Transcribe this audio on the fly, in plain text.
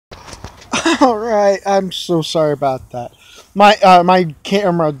All right, I'm so sorry about that. My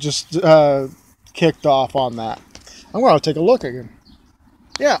camera just kicked off on that. I'm gonna take a look again.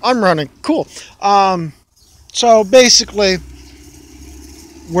 Yeah, I'm running. Cool. So basically,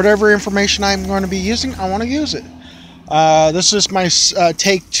 whatever information I'm going to be using, I want to use it. This is my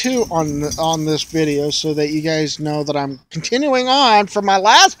take two on this video, so that you guys know that I'm continuing on from my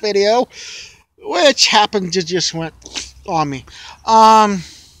last video, which happened to just went on me.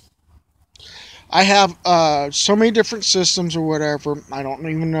 I have so many different systems or whatever. I don't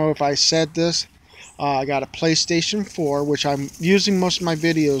even know if I said this. I got a PlayStation 4, which I'm using most of my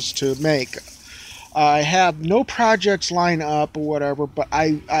videos to make. I have no projects lined up or whatever, but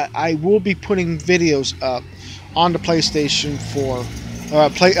I will be putting videos up on the PlayStation 4,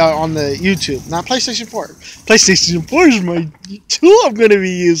 on the YouTube. Not PlayStation 4. PlayStation 4 is my tool I'm going to be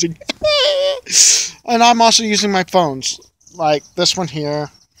using. And I'm also using my phones, like this one here,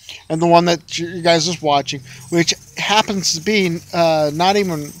 and the one that you guys is watching, which happens to be not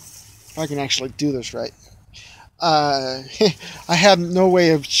even, if I can actually do this right. I have no way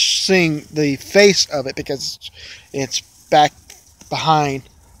of seeing the face of it because it's back behind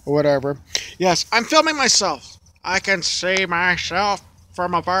or whatever. Yes, I'm filming myself. I can see myself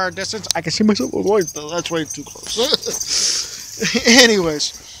from a far distance. I can see myself. Oh, boy, that's way too close.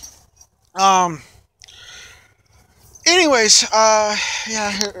 Anyways, yeah.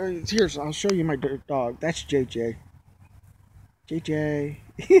 Here's. I'll show you my dog. That's JJ. JJ.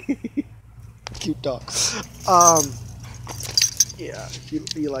 Cute dog. Yeah,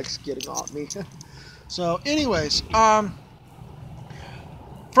 he likes getting on me. So, anyways,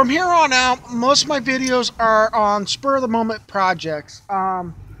 from here on out, most of my videos are on spur-of-the-moment projects.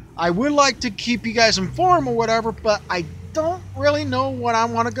 I would like to keep you guys informed or whatever, but I don't really know what I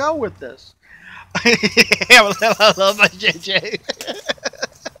want to go with this. I love my JJ.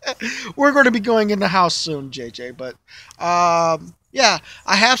 We're going to be going in the house soon, JJ, but yeah,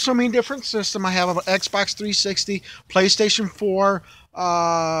 I have so many different systems. I have an Xbox 360, PlayStation 4,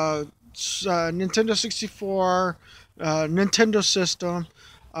 Nintendo 64, Nintendo system,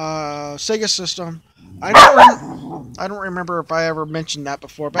 Sega system. I don't remember if I ever mentioned that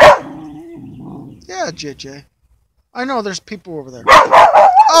before, but yeah, JJ. I know there's people over there.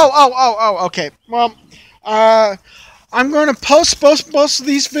 Oh, okay. Well, I'm going to post most of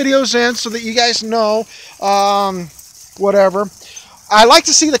these videos in so that you guys know, whatever. I like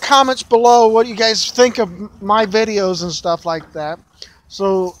to see the comments below what you guys think of my videos and stuff like that,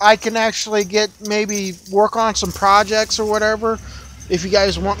 so I can actually maybe work on some projects or whatever, if you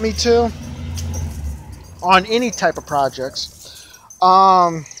guys want me to, on any type of projects.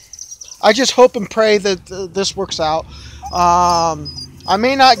 I just hope and pray that this works out. I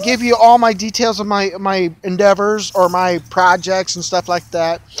may not give you all my details of my endeavors or my projects and stuff like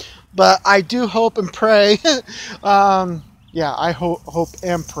that, but I do hope and pray. Yeah, I hope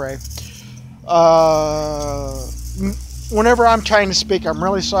and pray. Whenever I'm trying to speak, I'm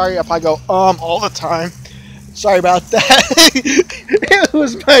really sorry if I go all the time. Sorry about that. It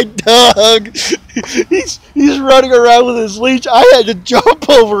was my dog. He's running around with his leash. I had to jump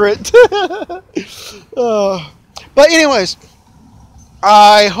over it. But anyways,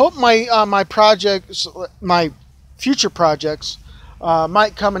 I hope my projects, my future projects,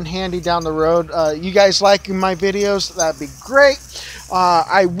 might come in handy down the road. You guys liking my videos, that'd be great.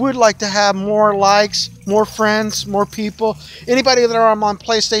 I would like to have more likes, more friends, more people, anybody that are on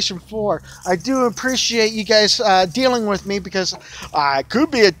PlayStation 4. I do appreciate you guys dealing with me, because I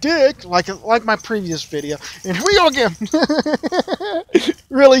could be a dick like my previous video. And here we go again.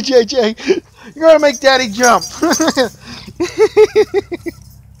 Really, JJ? You're gonna make Daddy jump.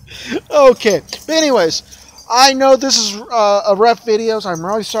 Okay, but anyways, I know this is a rep videos. I'm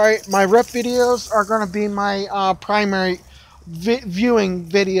really sorry. My rep videos are going to be my primary viewing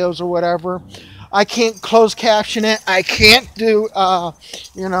videos or whatever. I can't close caption it. I can't do,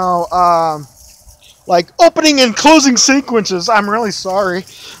 like opening and closing sequences. I'm really sorry.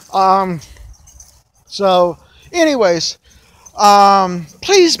 So, anyways,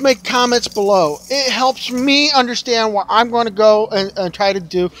 please make comments below. It helps me understand what I'm going to go and try to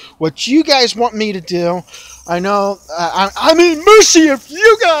do, what you guys want me to do. I know, I mean, mercy of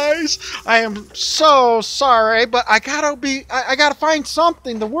you guys. I am so sorry, but I gotta find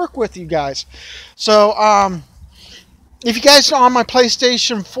something to work with you guys. So, if you guys are on my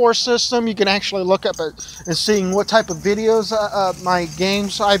PlayStation 4 system, you can actually look up and seeing what type of videos, my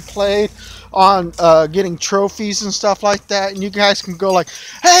games I've played on, getting trophies and stuff like that. And you guys can go like,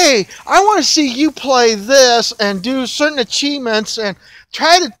 hey, I want to see you play this and do certain achievements and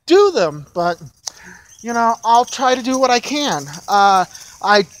try to do them. But, you know, I'll try to do what I can.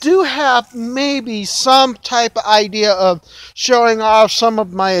 I do have maybe some type of idea of showing off some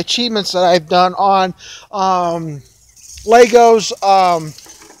of my achievements that I've done on Legos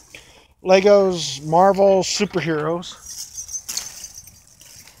Legos Marvel superheroes.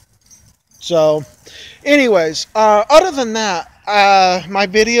 So, anyways, other than that, my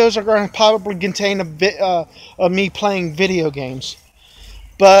videos are going to probably contain a bit of me playing video games.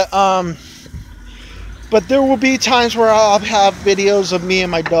 But there will be times where I'll have videos of me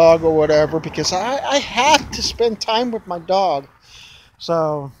and my dog or whatever, because I have to spend time with my dog.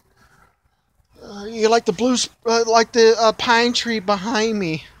 So, you like the like the pine tree behind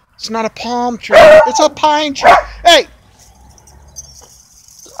me. It's not a palm tree. It's a pine tree. Hey!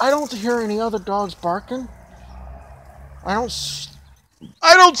 I don't hear any other dogs barking. I don't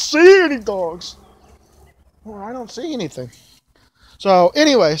see any dogs. Well, I don't see anything. So,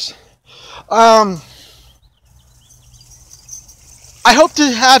 anyways, I hope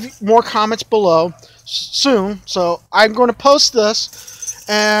to have more comments below soon. So I'm going to post this,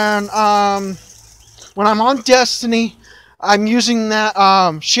 and when I'm on Destiny, I'm using that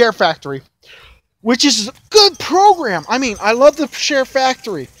Share Factory, which is a good program. I mean, I love the Share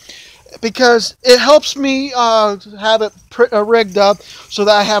Factory because it helps me have it rigged up so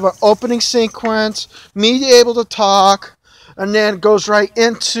that I have an opening sequence, me able to talk, and then it goes right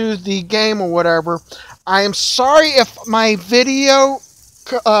into the game or whatever. I am sorry if my video,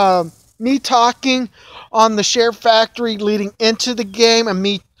 me talking on the Share Factory leading into the game, and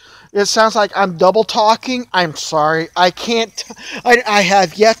it sounds like I'm double talking. I'm sorry. I can't. I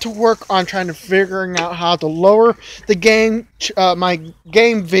have yet to work on trying to figuring out how to lower the game, my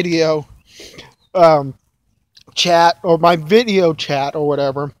game video chat, or my video chat or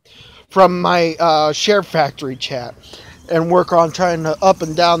whatever, from my Share Factory chat, and work on trying to up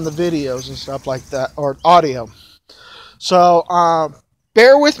and down the videos and stuff like that, or audio. So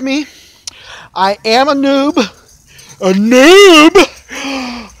bear with me. I am a noob.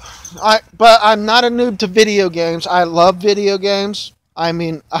 But I'm not a noob to video games. I love video games. I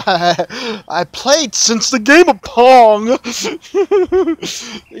mean, I played since the game of Pong.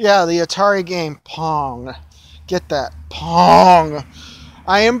 Yeah, the Atari game Pong. Get that, Pong.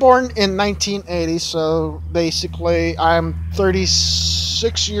 I am born in 1980, so basically I'm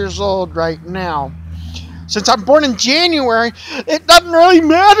 36 years old right now. Since I'm born in January, it doesn't really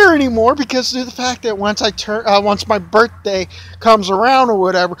matter anymore, because of the fact that once my birthday comes around or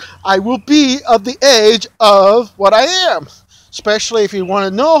whatever, I will be of the age of what I am. Especially if you want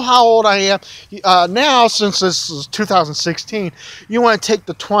to know how old I am now, since this is 2016, you want to take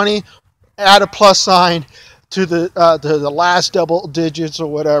the 20, add a plus sign to the last double digits or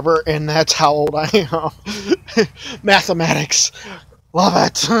whatever, and that's how old I am. Mathematics, love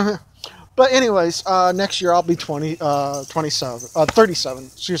it. But anyways, next year I'll be 37.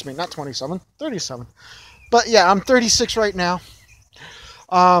 Excuse me, not 27, 37. But yeah, I'm 36 right now.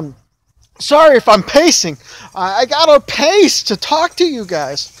 Sorry if I'm pacing. I gotta pace to talk to you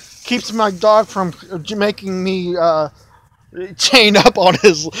guys. Keeps my dog from making me chained up on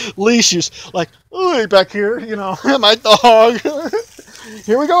his leashes. Like, oh, back here, you know, my dog.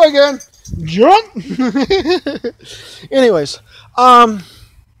 Here we go again. Jump. Anyways,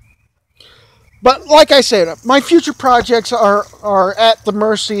 but like I said, my future projects are at the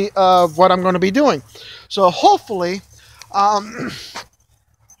mercy of what I'm going to be doing. So hopefully,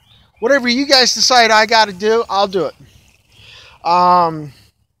 whatever you guys decide I got to do, I'll do it.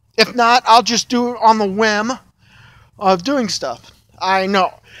 If not, I'll just do it on the whim of doing stuff. I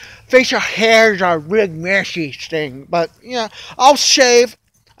know facial hair is a real messy thing, but yeah, I'll shave,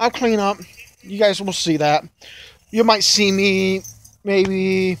 I'll clean up. You guys will see that. You might see me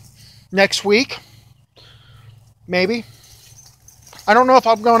maybe next week. Maybe. I don't know if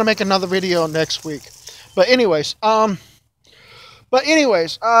I'm going to make another video next week. But anyways,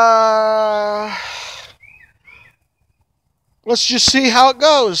 let's just see how it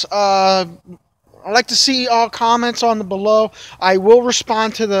goes. I'd like to see all comments on the below. I will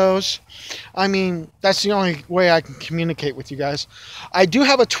respond to those. I mean, that's the only way I can communicate with you guys. I do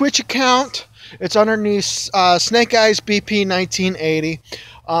have a Twitch account. It's underneath Snake Eyes BP 1980.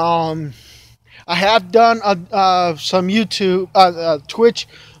 I have done some YouTube, Twitch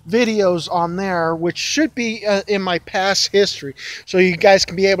videos on there, which should be in my past history, so you guys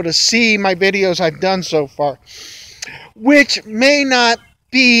can be able to see my videos I've done so far. Which may not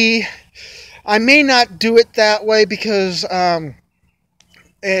be, I may not do it that way, because on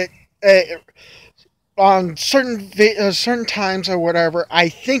certain times or whatever, I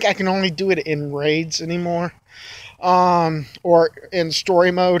think I can only do it in raids anymore, or in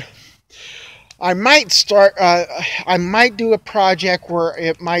story mode. I might start. I might do a project where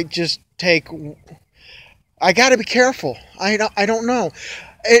it might just take. I got to be careful. I don't know.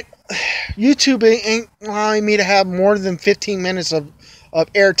 It YouTube ain't allowing me to have more than 15 minutes of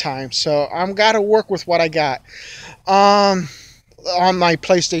airtime, so I'm got to work with what I got. On my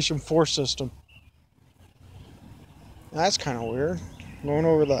PlayStation 4 system. That's kind of weird. Going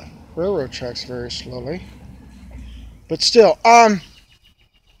over the railroad tracks very slowly. But still,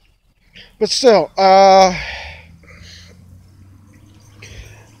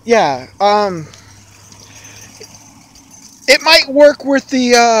 yeah, it might work with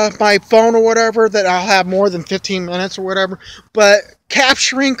the my phone or whatever that I'll have more than 15 minutes or whatever, but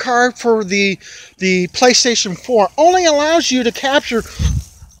capturing card for the PlayStation 4 only allows you to capture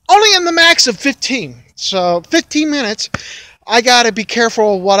only in the max of 15. So 15 minutes. I gotta be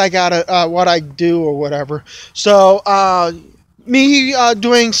careful of what I do or whatever. So me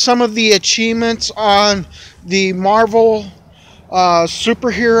doing some of the achievements on the Marvel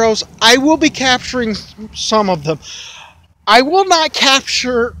superheroes, I will be capturing some of them. I will not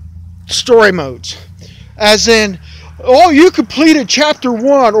capture story modes, as in, oh, you completed chapter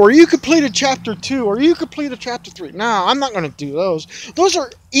 1, or you completed chapter 2, or you completed chapter 3. No, I'm not going to do those. Those are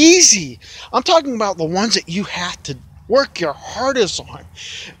easy. I'm talking about the ones that you have to work your hardest on.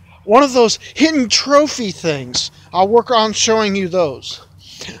 One of those hidden trophy things. I'll work on showing you those.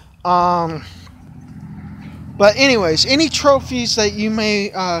 But anyways, any trophies that you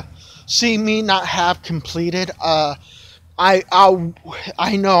may see me not have completed, I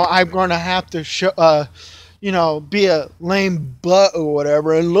know I'm going to have to show, be a lame butt or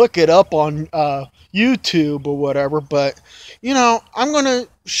whatever and look it up on YouTube or whatever. But I'm going to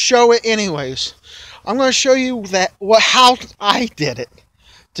show it anyways. I'm going to show you how I did it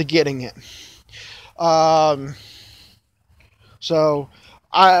to getting it. So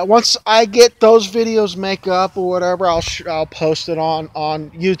once I get those videos make up or whatever, I'll post it on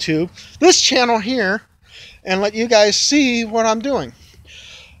YouTube, this channel here, and let you guys see what I'm doing.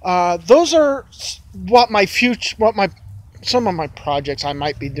 Those are some of my projects I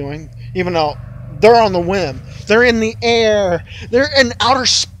might be doing, even though they're on the whim. They're in the air. They're in outer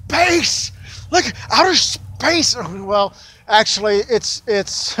space. Look, outer space. Well, actually, it's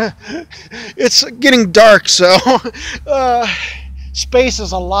it's getting dark, so space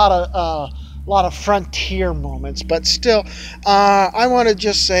is a lot of frontier moments. But still, I want to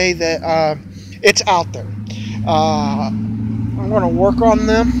just say that it's out there. I'm going to work on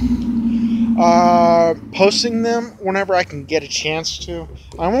them, posting them whenever I can get a chance to.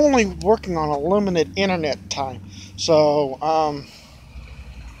 I'm only working on a limited internet time, so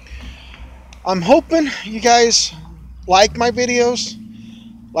I'm hoping you guys like my videos.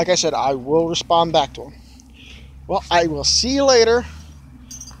 Like I said, I will respond back to them. Well, I will see you later.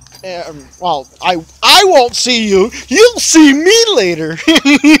 Well, I won't see you. You'll see me later.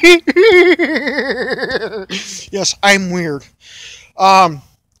 Yes, I'm weird. I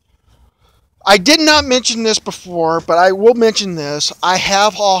did not mention this before, but I will mention this. I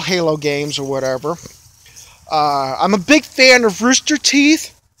have all Halo games or whatever. I'm a big fan of Rooster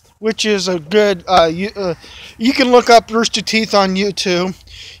Teeth, which is a good... you can look up Rooster Teeth on YouTube.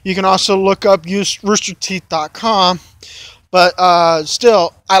 You can also look up roosterteeth.com. But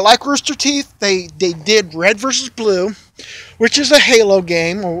still, I like Rooster Teeth. They did Red vs. Blue, which is a Halo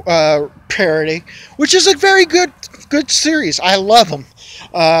game parody, which is a very good series. I love them.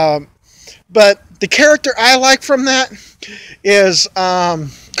 But the character I like from that is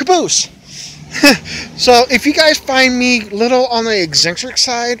Caboose. So if you guys find me little on the eccentric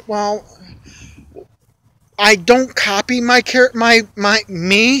side, well, I don't copy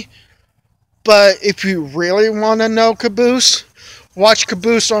me. But if you really want to know Caboose, watch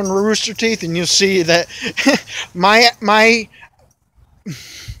Caboose on Rooster Teeth, and you'll see that my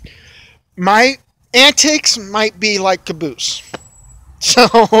antics might be like Caboose. So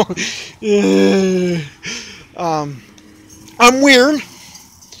I'm weird.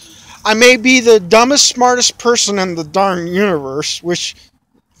 I may be the dumbest, smartest person in the darn universe, which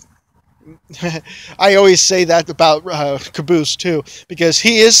I always say that about Caboose too, because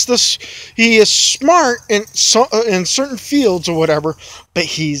he is smart in certain fields or whatever, but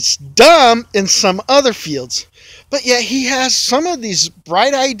he's dumb in some other fields. But yet he has some of these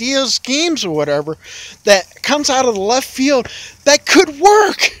bright ideas, schemes or whatever that comes out of the left field that could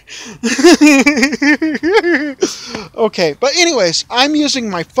work. Okay, but anyways, I'm using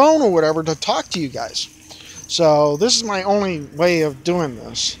my phone or whatever to talk to you guys. So this is my only way of doing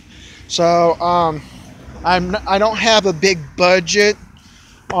this. So I don't have a big budget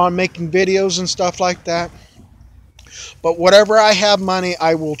on making videos and stuff like that. But whatever I have money,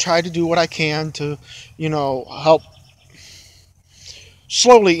 I will try to do what I can to, help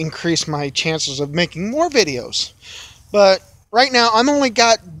slowly increase my chances of making more videos. But right now, I'm only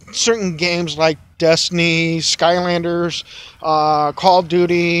got certain games like Destiny, Skylanders, Call of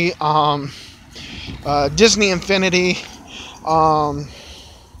Duty, Disney Infinity.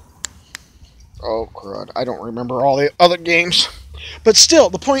 Oh crud, I don't remember all the other games. But still,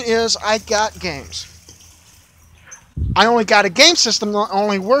 the point is, I got games. I only got a game system that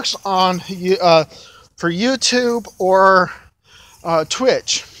only works on for YouTube or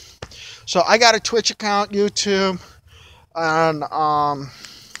Twitch. So I got a Twitch account, YouTube, and I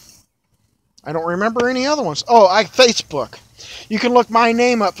don't remember any other ones. Oh, Facebook. You can look my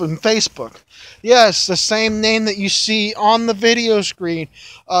name up in Facebook. Yes, the same name that you see on the video screen,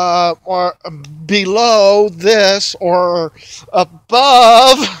 or below this, or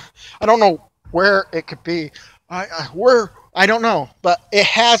above. I don't know where it could be. I don't know, but it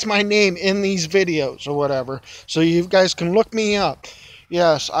has my name in these videos or whatever, so you guys can look me up.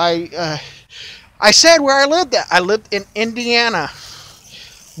 Yes, I said where I lived at. I lived in Indiana.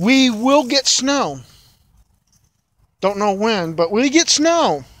 We will get snow. Don't know when, but we get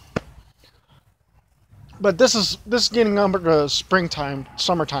snow. But this is getting over to springtime,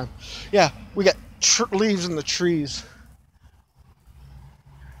 summertime. Yeah, we got leaves in the trees.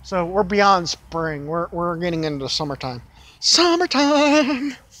 So we're beyond spring. We're getting into summertime.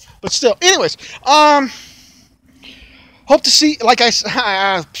 Summertime. But still, anyways, hope to see. Like I'm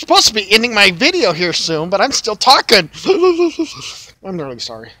supposed to be ending my video here soon, but I'm still talking. I'm really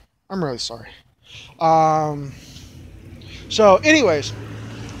sorry. So, anyways,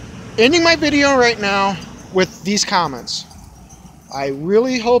 ending my video right now with these comments. I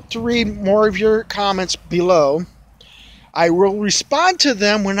really hope to read more of your comments below. I will respond to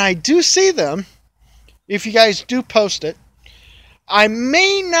them when I do see them, if you guys do post it. I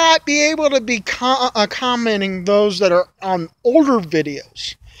may not be able to be commenting those that are on older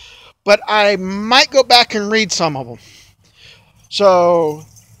videos, but I might go back and read some of them. So,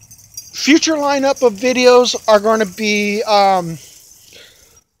 future lineup of videos are going to be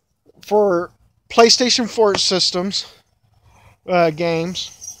for PlayStation 4 systems,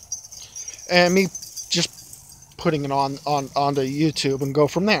 games, and me just putting it onto YouTube and go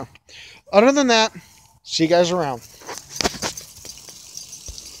from there. Other than that, see you guys around.